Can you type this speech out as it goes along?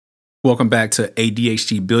Welcome back to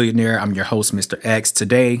ADHD Billionaire. I'm your host, Mr. X.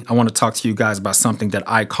 Today, I want to talk to you guys about something that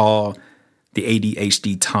I call the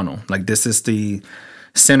ADHD tunnel. Like, this is the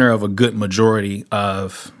center of a good majority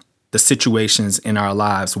of the situations in our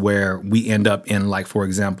lives where we end up in, like, for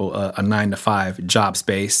example, a 9-to-5 job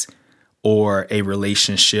space or a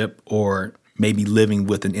relationship or maybe living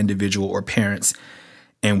with an individual or parents.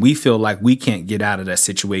 And we feel like we can't get out of that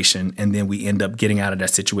situation. And then we end up getting out of that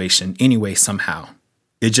situation anyway, somehow.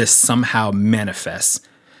 It just somehow manifests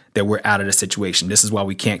that we're out of the situation. This is why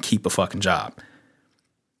we can't keep a fucking job.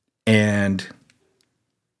 And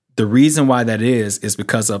the reason why that is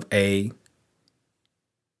because of a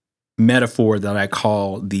metaphor that I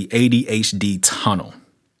call the ADHD tunnel.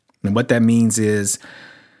 And what that means is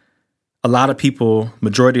a lot of people,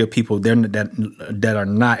 majority of people that are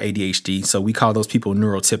not ADHD, so we call those people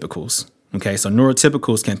neurotypicals. Okay, so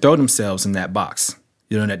neurotypicals can throw themselves in that box.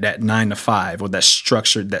 You know, that 9-to-5 or that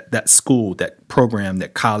structure, that school, that program,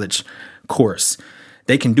 that college course,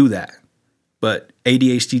 they can do that. But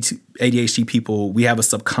ADHD people, we have a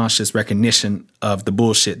subconscious recognition of the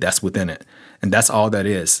bullshit that's within it. And that's all that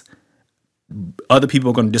is. Other people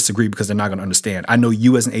are going to disagree because they're not going to understand. I know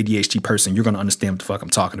you as an ADHD person, you're going to understand what the fuck I'm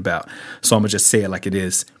talking about. So I'm going to just say it like it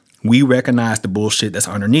is. We recognize the bullshit that's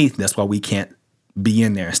underneath. That's why we can't be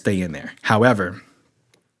in there and stay in there. However,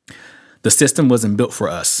 the system wasn't built for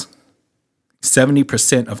us.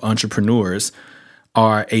 70% of entrepreneurs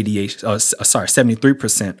are ADHD.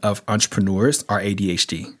 73% of entrepreneurs are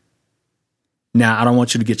ADHD. Now, I don't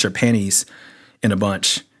want you to get your panties in a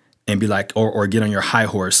bunch and be like, or get on your high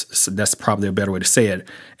horse. So that's probably a better way to say it.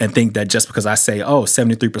 And think that just because I say,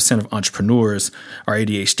 73% of entrepreneurs are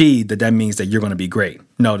ADHD, that means that you're going to be great.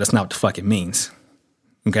 No, that's not what the fuck it means.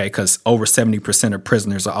 Okay, because over 70% of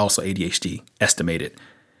prisoners are also ADHD, estimated.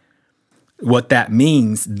 What that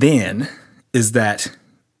means then is that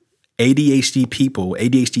ADHD people,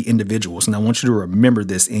 ADHD individuals, and I want you to remember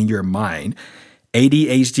this in your mind,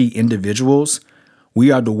 ADHD individuals, we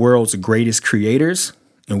are the world's greatest creators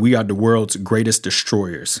and we are the world's greatest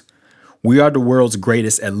destroyers. We are the world's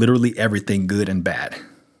greatest at literally everything good and bad.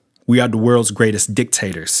 We are the world's greatest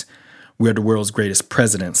dictators. We are the world's greatest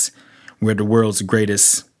presidents. We are the world's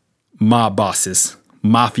greatest mob bosses,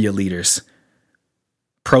 mafia leaders,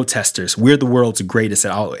 protesters. We're the world's greatest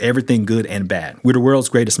at everything good and bad. We're the world's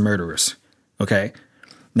greatest murderers. Okay.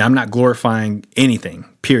 Now, I'm not glorifying anything,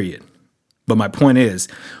 period. But my point is,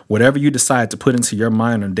 whatever you decide to put into your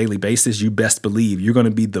mind on a daily basis, you best believe you're going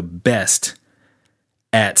to be the best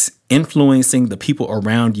at influencing the people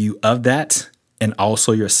around you of that, and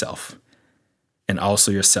also yourself. And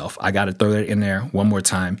also yourself. I got to throw that in there one more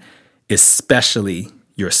time, especially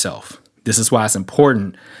yourself. This is why it's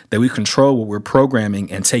important that we control what we're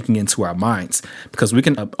programming and taking into our minds, because we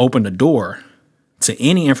can open the door to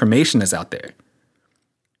any information that's out there.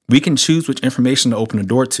 We can choose which information to open the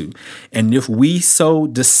door to. And if we so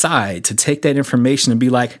decide to take that information and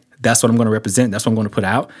be like, that's what I'm going to represent, that's what I'm going to put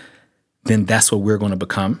out, then that's what we're going to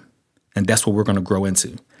become. And that's what we're going to grow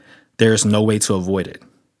into. There's no way to avoid it.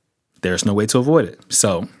 There's no way to avoid it.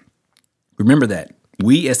 So remember that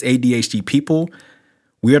we as ADHD people,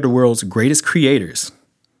 we are the world's greatest creators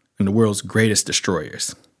and the world's greatest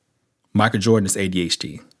destroyers. Michael Jordan is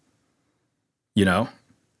ADHD, you know?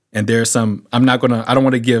 And there's some, I don't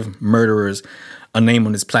want to give murderers a name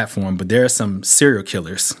on this platform, but there are some serial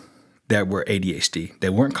killers that were ADHD. They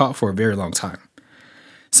weren't caught for a very long time.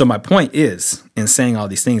 So my point is, in saying all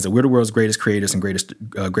these things, that we're the world's greatest creators and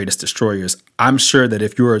greatest destroyers. I'm sure that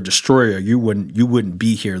if you're a destroyer, you wouldn't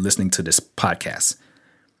be here listening to this podcast.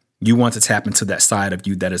 You want to tap into that side of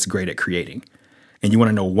you that is great at creating. And you want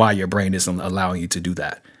to know why your brain isn't allowing you to do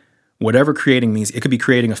that. Whatever creating means, it could be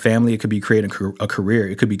creating a family, it could be creating a career,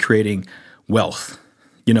 it could be creating wealth.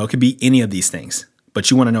 You know, it could be any of these things.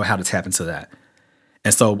 But you want to know how to tap into that.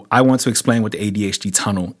 And so I want to explain what the ADHD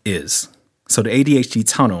tunnel is. So the ADHD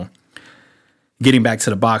tunnel, getting back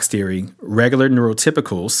to the box theory, regular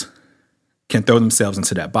neurotypicals can throw themselves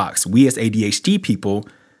into that box. We as ADHD people,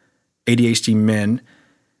 ADHD men,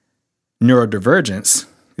 neurodivergence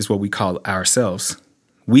is what we call ourselves.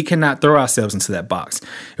 We cannot throw ourselves into that box.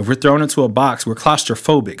 If we're thrown into a box, we're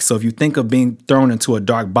claustrophobic. So if you think of being thrown into a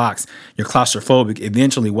dark box, you're claustrophobic.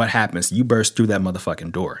 Eventually what happens? You burst through that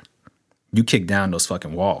motherfucking door. You kick down those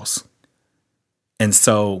fucking walls. And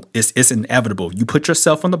so it's inevitable. You put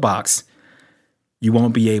yourself in the box, you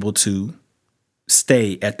won't be able to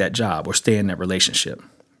stay at that job or stay in that relationship.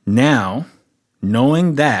 Now,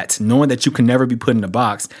 knowing that you can never be put in a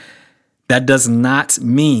box, that does not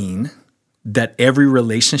mean that every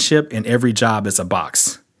relationship and every job is a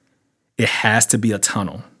box. It has to be a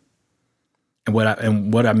tunnel.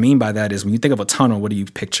 And what I mean by that is when you think of a tunnel, what do you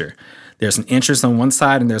picture? There's an entrance on one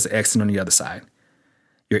side and there's an exit on the other side.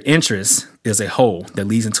 Your entrance is a hole that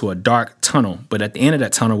leads into a dark tunnel, but at the end of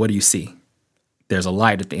that tunnel, what do you see? There's a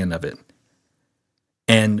light at the end of it.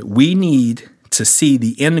 And we need to see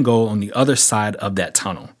the end goal on the other side of that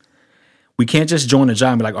tunnel. We can't just join a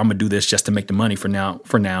job and be like, oh, I'm gonna do this just to make the money for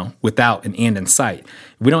now, without an end in sight.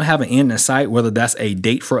 If we don't have an end in sight, whether that's a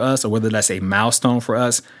date for us or whether that's a milestone for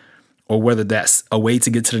us, or whether that's a way to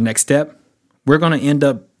get to the next step, we're going to end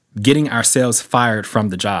up getting ourselves fired from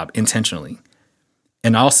the job intentionally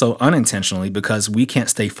and also unintentionally because we can't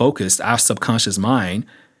stay focused. Our subconscious mind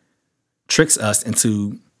tricks us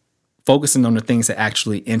into focusing on the things that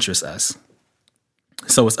actually interest us.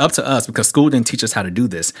 So it's up to us, because school didn't teach us how to do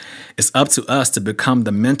this. It's up to us to become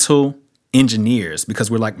the mental engineers,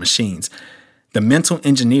 because we're like machines. The mental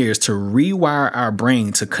engineers to rewire our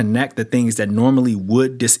brain to connect the things that normally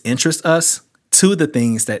would disinterest us to the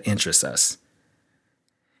things that interest us.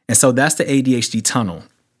 And so that's the ADHD tunnel.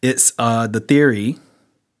 It's the theory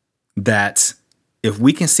that if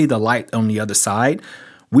we can see the light on the other side,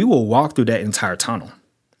 we will walk through that entire tunnel.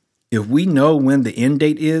 If we know when the end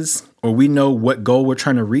date is, or we know what goal we're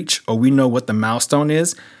trying to reach, or we know what the milestone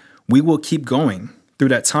is, we will keep going through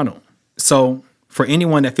that tunnel. So for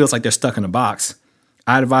anyone that feels like they're stuck in a box,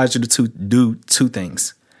 I advise you to do two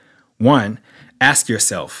things. One, ask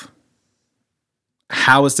yourself,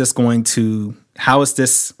 how is this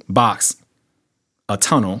box a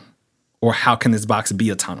tunnel, or how can this box be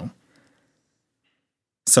a tunnel?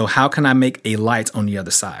 So how can I make a light on the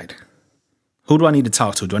other side? Who do I need to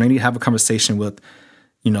talk to? Do I need to have a conversation with,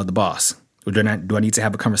 the boss? Or do I need to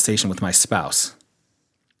have a conversation with my spouse?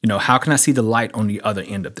 How can I see the light on the other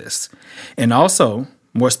end of this? And also,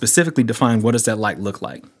 more specifically, define what does that light look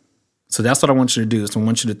like? So that's what I want you to do. Is I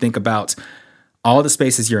want you to think about all the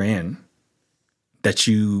spaces you're in that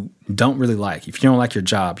you don't really like. If you don't like your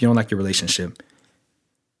job, you don't like your relationship,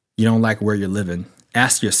 you don't like where you're living,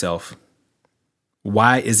 ask yourself,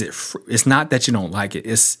 why is it? It's not that you don't like it.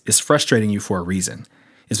 It's frustrating you for a reason.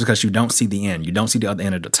 It's because you don't see the end. You don't see the other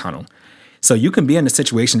end of the tunnel. So you can be in a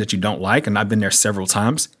situation that you don't like, and I've been there several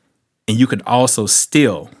times, and you could also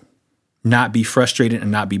still not be frustrated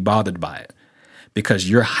and not be bothered by it because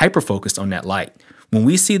you're hyper-focused on that light. When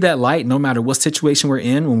we see that light, no matter what situation we're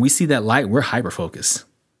in, when we see that light, we're hyper-focused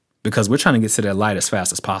because we're trying to get to that light as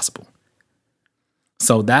fast as possible.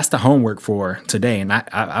 So that's the homework for today. And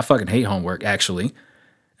I fucking hate homework, actually.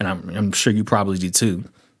 And I'm sure you probably do too.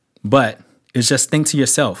 But it's just think to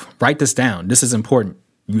yourself, write this down. This is important.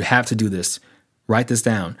 You have to do this. Write this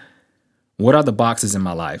down. What are the boxes in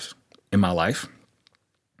my life? And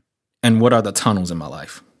what are the tunnels in my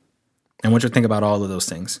life? And I want you to think about all of those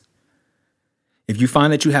things. If you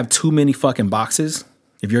find that you have too many fucking boxes,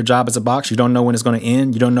 if your job is a box, you don't know when it's going to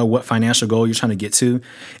end, you don't know what financial goal you're trying to get to,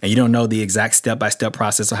 and you don't know the exact step-by-step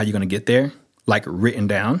process of how you're going to get there, like written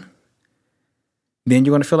down, then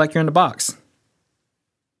you're going to feel like you're in the box.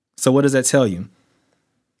 So what does that tell you?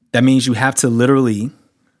 That means you have to literally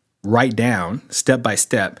write down step by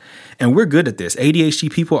step. And we're good at this.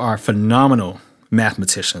 ADHD people are phenomenal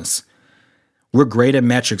mathematicians. We're great at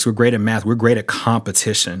metrics. We're great at math. We're great at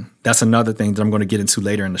competition. That's another thing that I'm going to get into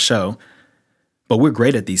later in the show. But we're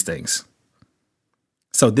great at these things.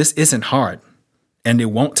 So this isn't hard, and it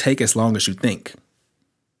won't take as long as you think.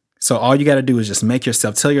 So all you got to do is just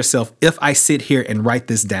tell yourself, if I sit here and write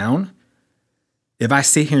this down, if I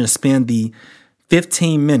sit here and spend the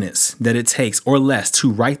 15 minutes that it takes or less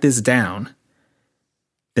to write this down,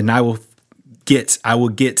 then I will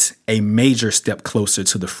get a major step closer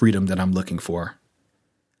to the freedom that I'm looking for.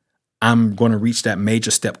 I'm going to reach that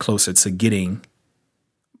major step closer to getting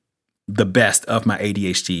the best of my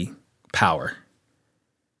ADHD power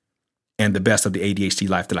and the best of the ADHD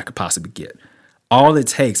life that I could possibly get. All it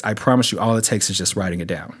takes, I promise you, is just writing it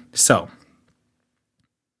down. So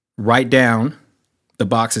write down the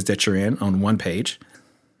boxes that you're in on one page.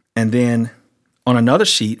 And then on another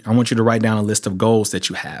sheet, I want you to write down a list of goals that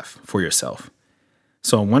you have for yourself.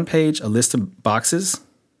 So on one page, a list of boxes,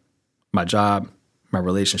 my job, my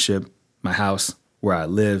relationship, my house, where I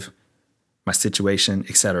live, my situation,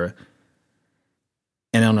 etc.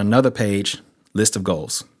 And on another page, list of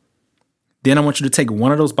goals. Then I want you to take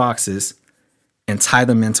one of those boxes and tie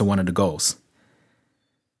them into one of the goals.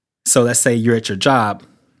 So let's say you're at your job,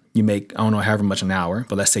 you make, I don't know, however much an hour,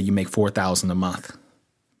 but let's say you make $4,000 a month.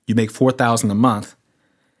 You make $4,000 a month.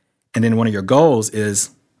 And then one of your goals is,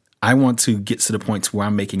 I want to get to the point to where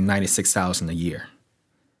I'm making $96,000 a year.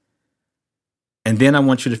 And then I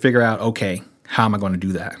want you to figure out, okay, how am I going to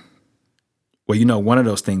do that? Well, one of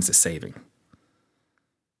those things is saving.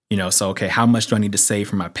 So, okay, how much do I need to save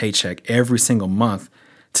from my paycheck every single month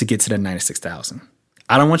to get to that 96,000?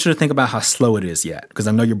 I don't want you to think about how slow it is yet, because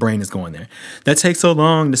I know your brain is going there. That takes so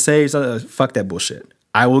long to save. Fuck that bullshit.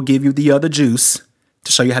 I will give you the other juice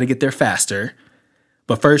to show you how to get there faster.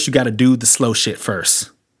 But first, you got to do the slow shit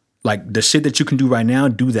first. Like the shit that you can do right now,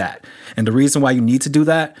 do that. And the reason why you need to do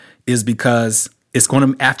that is because it's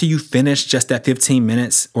going to, after you finish just that 15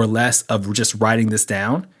 minutes or less of just writing this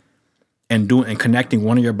down and connecting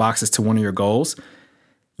one of your boxes to one of your goals,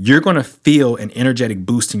 you're going to feel an energetic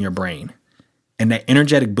boost in your brain. And that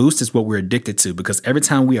energetic boost is what we're addicted to, because every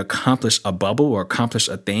time we accomplish a bubble or accomplish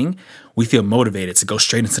a thing, we feel motivated to go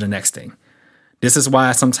straight into the next thing. This is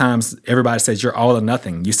why sometimes everybody says you're all or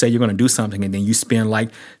nothing. You say you're going to do something and then you spend like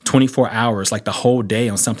 24 hours, like the whole day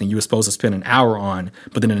on something you were supposed to spend an hour on,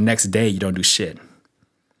 but then the next day you don't do shit.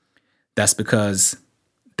 That's because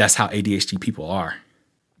that's how ADHD people are.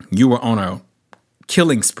 You were on a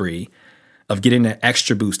killing spree of getting that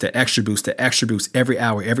extra boost every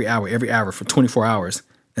hour for 24 hours.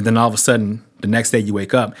 And then all of a sudden, the next day you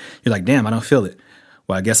wake up, you're like, damn, I don't feel it.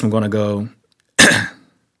 Well, I guess I'm going to go,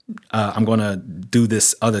 I'm going to do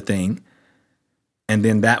this other thing. And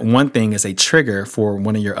then that one thing is a trigger for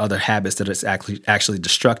one of your other habits that is actually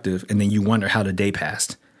destructive. And then you wonder how the day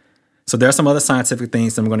passed. So there are some other scientific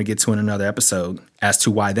things that I'm going to get to in another episode as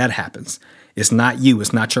to why that happens. It's not you.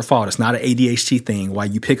 It's not your fault. It's not an ADHD thing why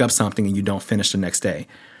you pick up something and you don't finish the next day.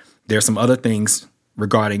 There are some other things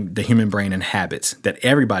regarding the human brain and habits that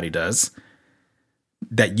everybody does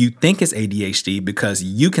that you think is ADHD because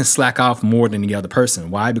you can slack off more than the other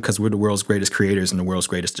person. Why? Because we're the world's greatest creators and the world's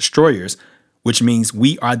greatest destroyers, which means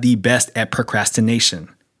we are the best at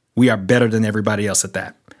procrastination. We are better than everybody else at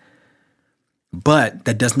that. But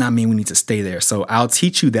that does not mean we need to stay there. So I'll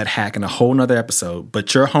teach you that hack in a whole nother episode.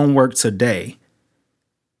 But your homework today,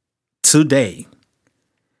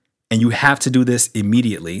 and you have to do this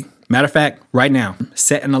immediately. Matter of fact, right now,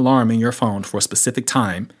 set an alarm in your phone for a specific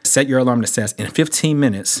time. Set your alarm that says in 15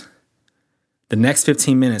 minutes, the next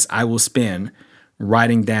 15 minutes I will spend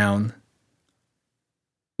writing down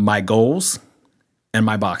my goals and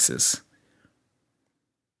my boxes.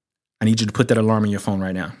 I need you to put that alarm in your phone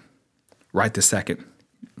right now. Right this second.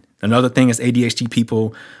 Another thing is ADHD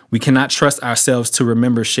people, we cannot trust ourselves to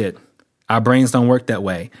remember shit. Our brains don't work that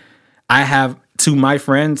way. To my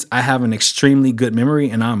friends, I have an extremely good memory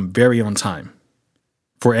and I'm very on time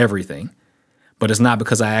for everything. But it's not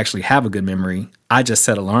because I actually have a good memory. I just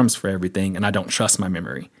set alarms for everything and I don't trust my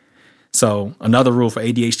memory. So another rule for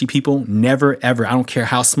ADHD people, never, ever, I don't care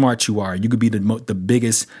how smart you are. You could be the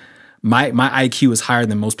biggest. My IQ is higher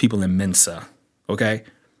than most people in Mensa. Okay.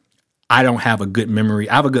 I don't have a good memory.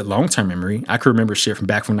 I have a good long-term memory. I could remember shit from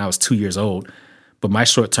back when I was 2 years old, but my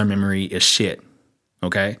short-term memory is shit,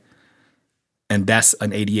 okay? And that's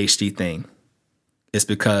an ADHD thing. It's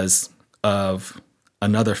because of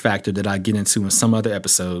another factor that I get into in some other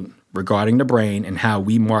episode regarding the brain and how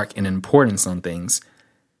we mark an importance on things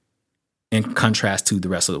in contrast to the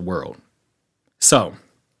rest of the world. So,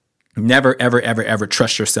 never, ever, ever, ever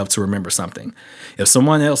trust yourself to remember something. If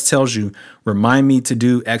someone else tells you, remind me to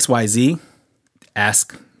do X, Y, Z,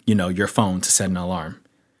 ask, your phone to set an alarm.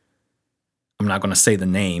 I'm not going to say the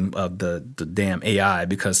name of the damn AI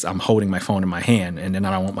because I'm holding my phone in my hand and then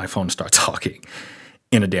I don't want my phone to start talking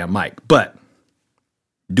in a damn mic. But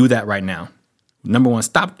do that right now. Number one,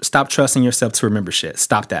 stop trusting yourself to remember shit.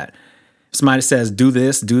 Stop that. If somebody says, do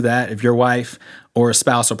this, do that. If your wife or a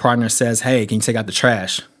spouse or partner says, hey, can you take out the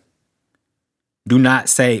trash? Do not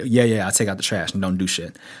say, yeah, I'll take out the trash and don't do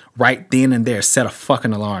shit. Right then and there, set a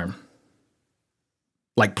fucking alarm.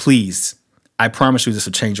 Like, please, I promise you this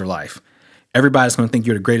will change your life. Everybody's going to think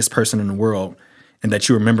you're the greatest person in the world and that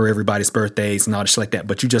you remember everybody's birthdays and all this shit like that,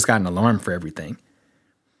 but you just got an alarm for everything.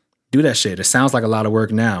 Do that shit. It sounds like a lot of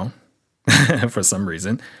work now for some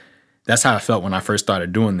reason. That's how I felt when I first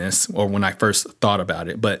started doing this or when I first thought about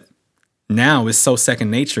it. But now it's so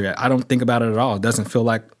second nature. I don't think about it at all. It doesn't feel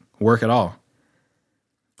like work at all.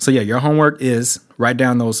 So yeah, your homework is write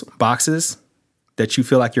down those boxes that you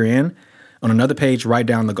feel like you're in. On another page, write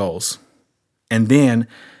down the goals. And then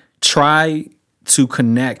try to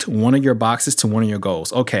connect one of your boxes to one of your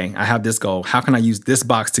goals. Okay, I have this goal. How can I use this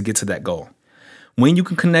box to get to that goal? When you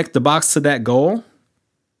can connect the box to that goal,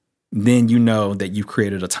 then you know that you've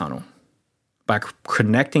created a tunnel. By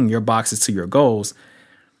connecting your boxes to your goals,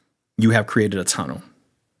 you have created a tunnel.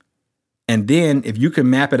 And then if you can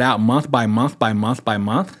map it out month by month by month by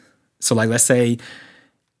month. So like, let's say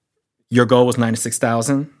your goal was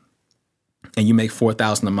 96,000 and you make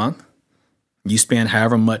 4,000 a month. You spend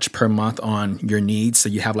however much per month on your needs. So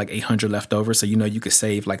you have like 800 left over. So, you could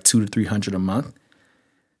save like 200 to 300 a month.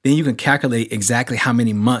 then you can calculate exactly how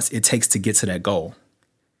many months it takes to get to that goal.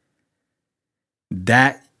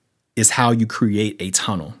 That is how you create a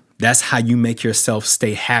tunnel. That's how you make yourself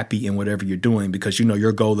stay happy in whatever you're doing, because you know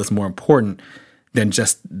your goal is more important than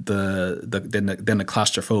just the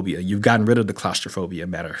claustrophobia. You've gotten rid of the claustrophobia,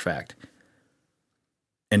 matter of fact.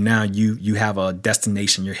 And now you have a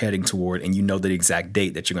destination you're heading toward, and you know the exact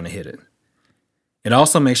date that you're going to hit it. It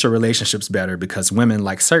also makes your relationships better because women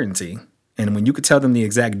like certainty. And when you could tell them the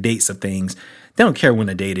exact dates of things, they don't care when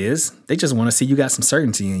the date is. They just want to see you got some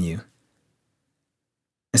certainty in you.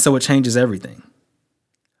 And so it changes everything.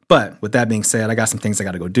 But with that being said, I got some things I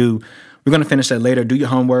got to go do. We're going to finish that later. Do your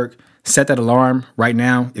homework. Set that alarm right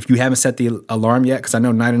now. If you haven't set the alarm yet, because I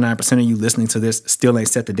know 99% of you listening to this still ain't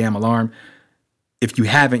set the damn alarm. If you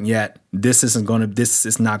haven't yet, this is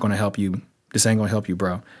not going to help you. This ain't going to help you,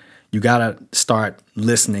 bro. You got to start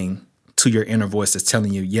listening to your inner voice that's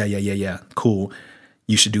telling you, yeah, cool.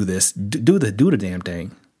 You should do this. Do the damn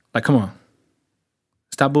thing. Like, come on.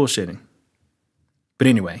 Stop bullshitting. But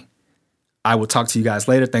anyway, I will talk to you guys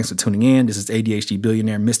later. Thanks for tuning in. This is ADHD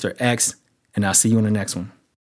Billionaire Mr. X, and I'll see you in the next one.